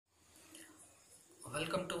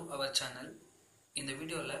Welcome to our channel. In the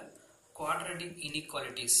video quadratic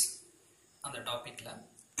inequalities on the topic la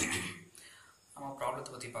நம்ம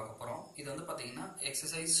ப்ராப்ளத்தை பத்தி பார்க்க போறோம். இது வந்து பாத்தீங்கன்னா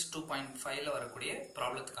எக்சர்சைஸ் 2.5 ல வரக்கூடிய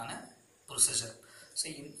ப்ராப்ளத்துக்கான ப்ரொசீஜர். சோ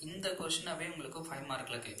இந்த क्वेश्चनவே உங்களுக்கு 5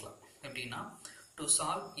 மார்க்ல கேட்கலாம். எப்படின்னா to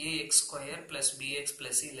solve ax² + bx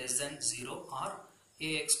 + c less than 0 or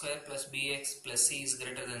ax² + bx + c is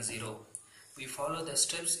greater than 0. We follow the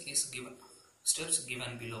steps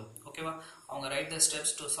given below. Okay va? அவங்க write the steps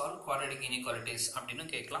to solve quadratic inequalities அப்படினு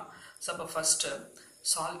கேட்கலாம். So அப்ப first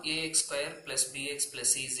solve ax² + bx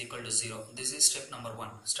 + c is equal to 0. This is step number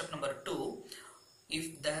 1. Step number 2, if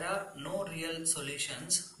there are no real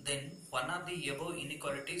solutions, then one of the above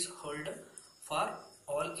inequalities hold for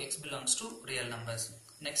all x belongs to real numbers.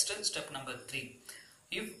 Next step number 3,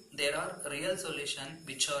 if there are real solutions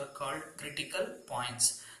which are called critical points,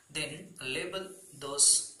 then label those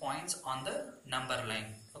points on the number line.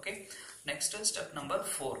 Okay, next step number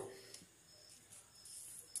 4.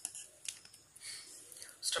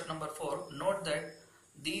 Step number 4, note that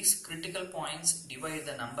these critical points divide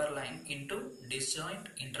the number line into disjoint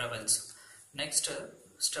intervals. Next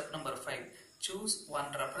step number 5, choose one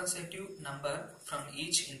representative number from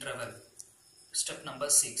each interval. Step number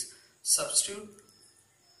 6, substitute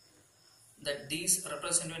that these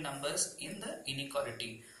representative numbers in the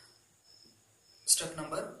inequality. Step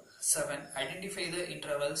number 7, identify the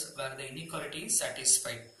intervals where the inequality is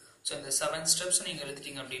satisfied. So in the 7 steps நீங்க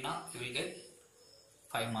எழுதிட்டீங்க அப்படினா you will get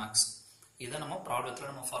 5 marks. இத நம்ம ப்ராப்ளத்துல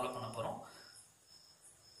நம்ம follow பண்ண போறோம்.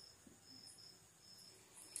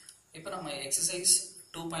 இப்போ நம்ம exercise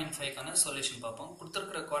 2.5 கான சொல்யூஷன் பாப்போம்.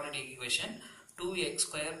 கொடுத்திருக்கிற quadratic equation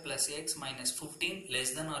 2x² + x - 15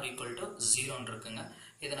 less than or equal to 0 ன்னு இருக்குங்க.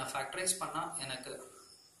 இத நான் ஃபேக்டரைஸ் பண்ணா எனக்கு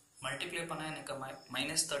மல்டிப்ளை பண்ணா எனக்கு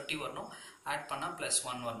 -30 வரணும், ஆட் பண்ணா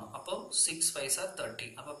 +1 வரணும். அப்போ 6 5s are 30.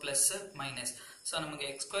 அப்போ பிளஸ் மைனஸ். சோ நமக்கு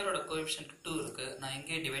x² ஓட கோஎஃபிஷியன்ட் 2 இருக்கு. நான்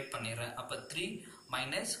இங்கே டிவைட் பண்ணிறேன். அப்ப 3 -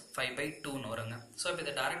 5/2 ன்னு வருங்க. சோ இப்போ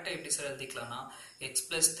இத டைரக்ட்டா எப்படி சார் எழுதிக்கலாம்னா x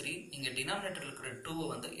 + 3 இங்க டினாமினேட்டர்ல இருக்கிற 2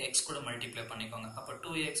 வந்து x கூட மல்டிப்ளை பண்ணிக்கோங்க. அப்ப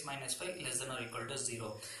 2x - 5 less than or equal to 0.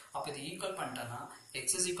 அப்ப இது ஈக்குவல் பண்ணிட்டனா x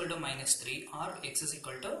 = -3 or x =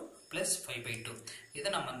 +5/2. இத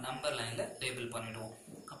நம்ம நம்பர் லைன்ல லேபிள் பண்ணிடுவோம்.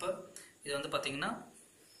 அப்ப இது வந்து பாத்தீங்கன்னா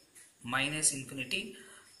 -∞,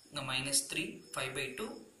 இங்க -3 5/2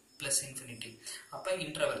 +∞. அப்ப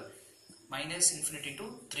இன்டர்வல் -∞ to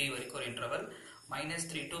 3 வரைக்கும் ஒரு interval,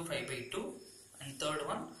 -3 to 5/2 and third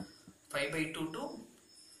one 5/2 to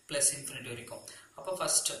 +∞ வரைக்கும். அப்ப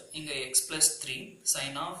ஃபர்ஸ்ட் இங்க x + 3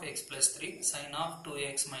 sin of x + 3 sin of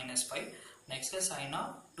 2x - 5, next sin of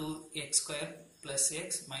 2x² + x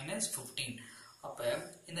 - 15. அப்ப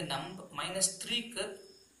இந்த நம்பர் -3 க்கு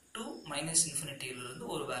to -∞ ல இருந்து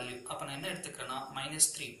ஒரு வேல்யூ. அப்ப நான் என்ன எடுத்துக்கறேன்னா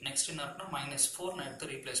 -3, நெக்ஸ்ட் என்ன இருக்குன்னா -4 நான் எடுத்து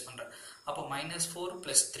ரீப்ளேஸ் பண்றேன். அப்ப -4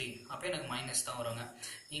 + 3, அப்ப எனக்கு மைனஸ் தான் வருங்க.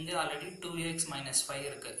 இங்க ஆல்ரெடி 2x - 5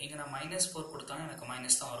 இருக்கு. இங்க நான் -4 கொடுத்தாலும் எனக்கு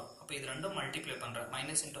மைனஸ் தான் வரும். அப்ப இது ரெண்டும் மல்டிப்ளை பண்றேன்.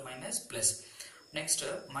 Minus into minus plus. Next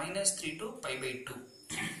 -3 to 5/2.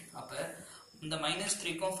 அப்ப இந்த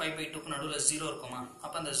 -3 க்கும் 5/2 க்கும் நடுவுல 0 இருக்குமா?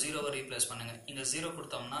 அப்ப அந்த 0வை ரீப்ளேஸ் பண்ணுங்க. இங்க 0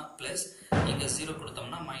 கொடுத்தோம்னா பிளஸ், இங்க 0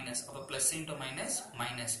 கொடுத்தோம்னா மைனஸ். அப்ப plus into minus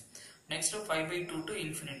minus. Next 5/2 to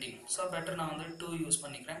infinity. So better நான் வந்து 2 யூஸ்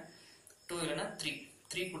பண்ணிக்கிறேன். 2 இல்லனா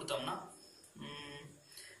 3 கொடுத்தோம்னா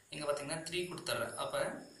இங்க பாத்தீங்கன்னா 3 கொடுத்துறேன். அப்ப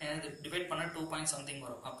எனக்கு டிவைட் பண்ணா 2 பாயிண்ட் சம்திங்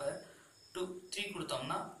வரும். அப்ப 3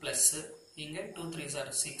 கொடுத்தோம்னா பிளஸ், இங்க 2 3s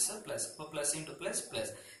are 6 பிளஸ். அப்ப பிளஸ் இன்டு பிளஸ்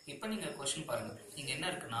பிளஸ். இப்போ நீங்க क्वेश्चन பாருங்க. இங்க என்ன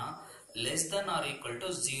இருக்குன்னா less than or equal to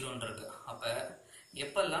 0 ன்னு இருக்கு. அப்ப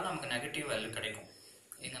எப்பெல்லாம் நமக்கு நெகட்டிவ் வேல்யூ கிடைக்கும்?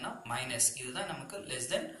 எங்கன்னா மைனஸ். இதுதான் நமக்கு less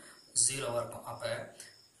than 0 இருக்கும். அப்ப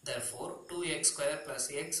therefore 2x²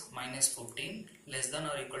 + x - 15 less than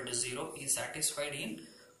or equal to 0 is satisfied in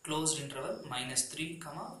closed interval -3,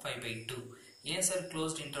 5/2. ஏன் சார்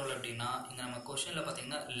closed interval அப்படின்னா இங்க நம்ம क्वेश्चनல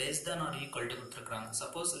பாத்தீங்கன்னா less than or equal to கொடுத்திருக்காங்க.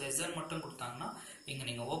 சப்போஸ் less than மட்டும் கொடுத்தாங்கன்னா இங்க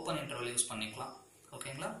நீங்க ஓபன் இன்டர்வல் யூஸ் பண்ணிக்கலாம்.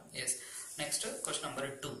 ஓகேங்களா? S. Next question number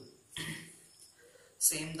 2.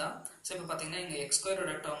 Same தான். சோ இப்போ பாத்தீங்கன்னா இங்க x²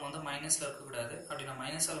 ஓட டேர்ம் வந்து மைனஸ்ல இருக்க கூடாது. அப்படி நான்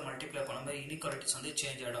மைனஸால மல்டிப்ளை பண்ணும்போது இன்இக்வாலிட்டிஸ் வந்து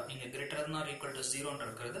சேஞ்ச் ஆயிடும். இங்க greater than or equal to 0 ன்னு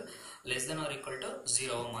இருக்கிறது less than or equal to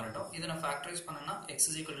 0 ஆ மாறிடும். இத நான் ஃபேக்டரைஸ் பண்ணனா x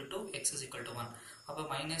 = 2, x = 1. அப்ப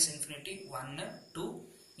 -∞ 1 to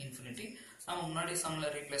infinity. நம்ம முன்னாடி சம்ல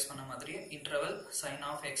ரீப்ளேஸ் பண்ண மாதிரியே interval sin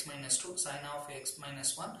of x - 2 sin of x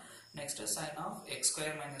 - 1, next sin of x²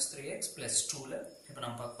 - 3x + 2 ல இப்போ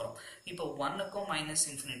நம்ம பார்க்க போறோம். இப்போ 1 க்கும்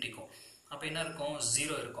 -∞ க்கும் அப்ப என்ன இருக்கும்?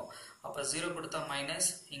 0 இருக்கும். அப்ப 0 கொடுத்தா மைனஸ்,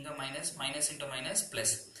 இங்க minus, minus into minus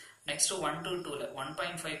plus. Next 1 to 2 ல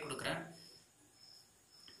 1.5 கொடுக்கிறேன்.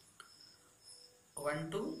 1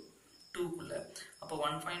 to 2 குள்ள அப்ப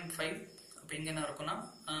 1.5. அப்ப இங்க என்ன இருக்கும்னா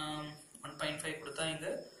 1.5 கொடுத்தா இங்க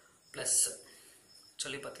பிளஸ்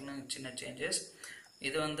சொல்லி பார்த்தீங்கன்னா சின்ன சேஞ்சஸ்.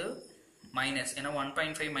 இது வந்து மைனஸ், ஏன்னா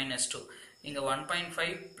 1.5 minus 2 இங்க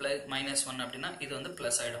 1.5 plus minus 1 அப்படின்னா இது வந்து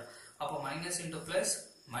பிளஸ் ஆயிடும். அப்போ minus into plus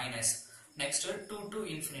minus. Next 2 to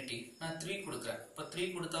infinity நான் 3 கொடுக்குறேன். இப்போ 3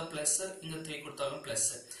 கொடுத்தா பிளஸ், இங்க 3 கொடுத்தாலும் பிளஸ்.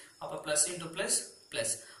 அப்போ பிளஸ் இன்டூ பிளஸ்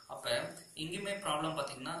பிளஸ். அப்ப இங்கேயுமே ப்ராப்ளம்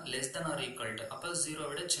பார்த்தீங்கன்னா less than R equal to, அப்போ 0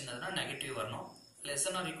 விட சின்னதுன்னா நெகட்டிவ் வரணும். Less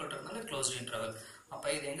than R equal to இருந்தாலும் க்ளோஸ்ட் இன்டர்வல். அப்போ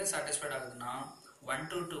இது எங்க சாட்டிஸ்ஃபைட் ஆகுதுன்னா 1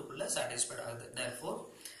 to 2 குள்ள சாட்டிஸ்ஃபைட் ஆகுது. therefore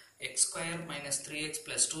x square minus 3x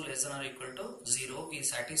plus 2 less than or equal to 0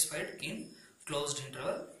 is satisfied in closed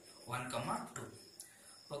interval 1, 2.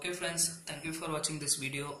 Okay friends, thank you for watching this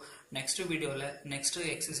video. Next video la next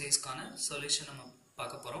exercise கான solution நம்ம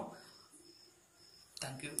பார்க்க போறோம்.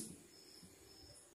 Thank you.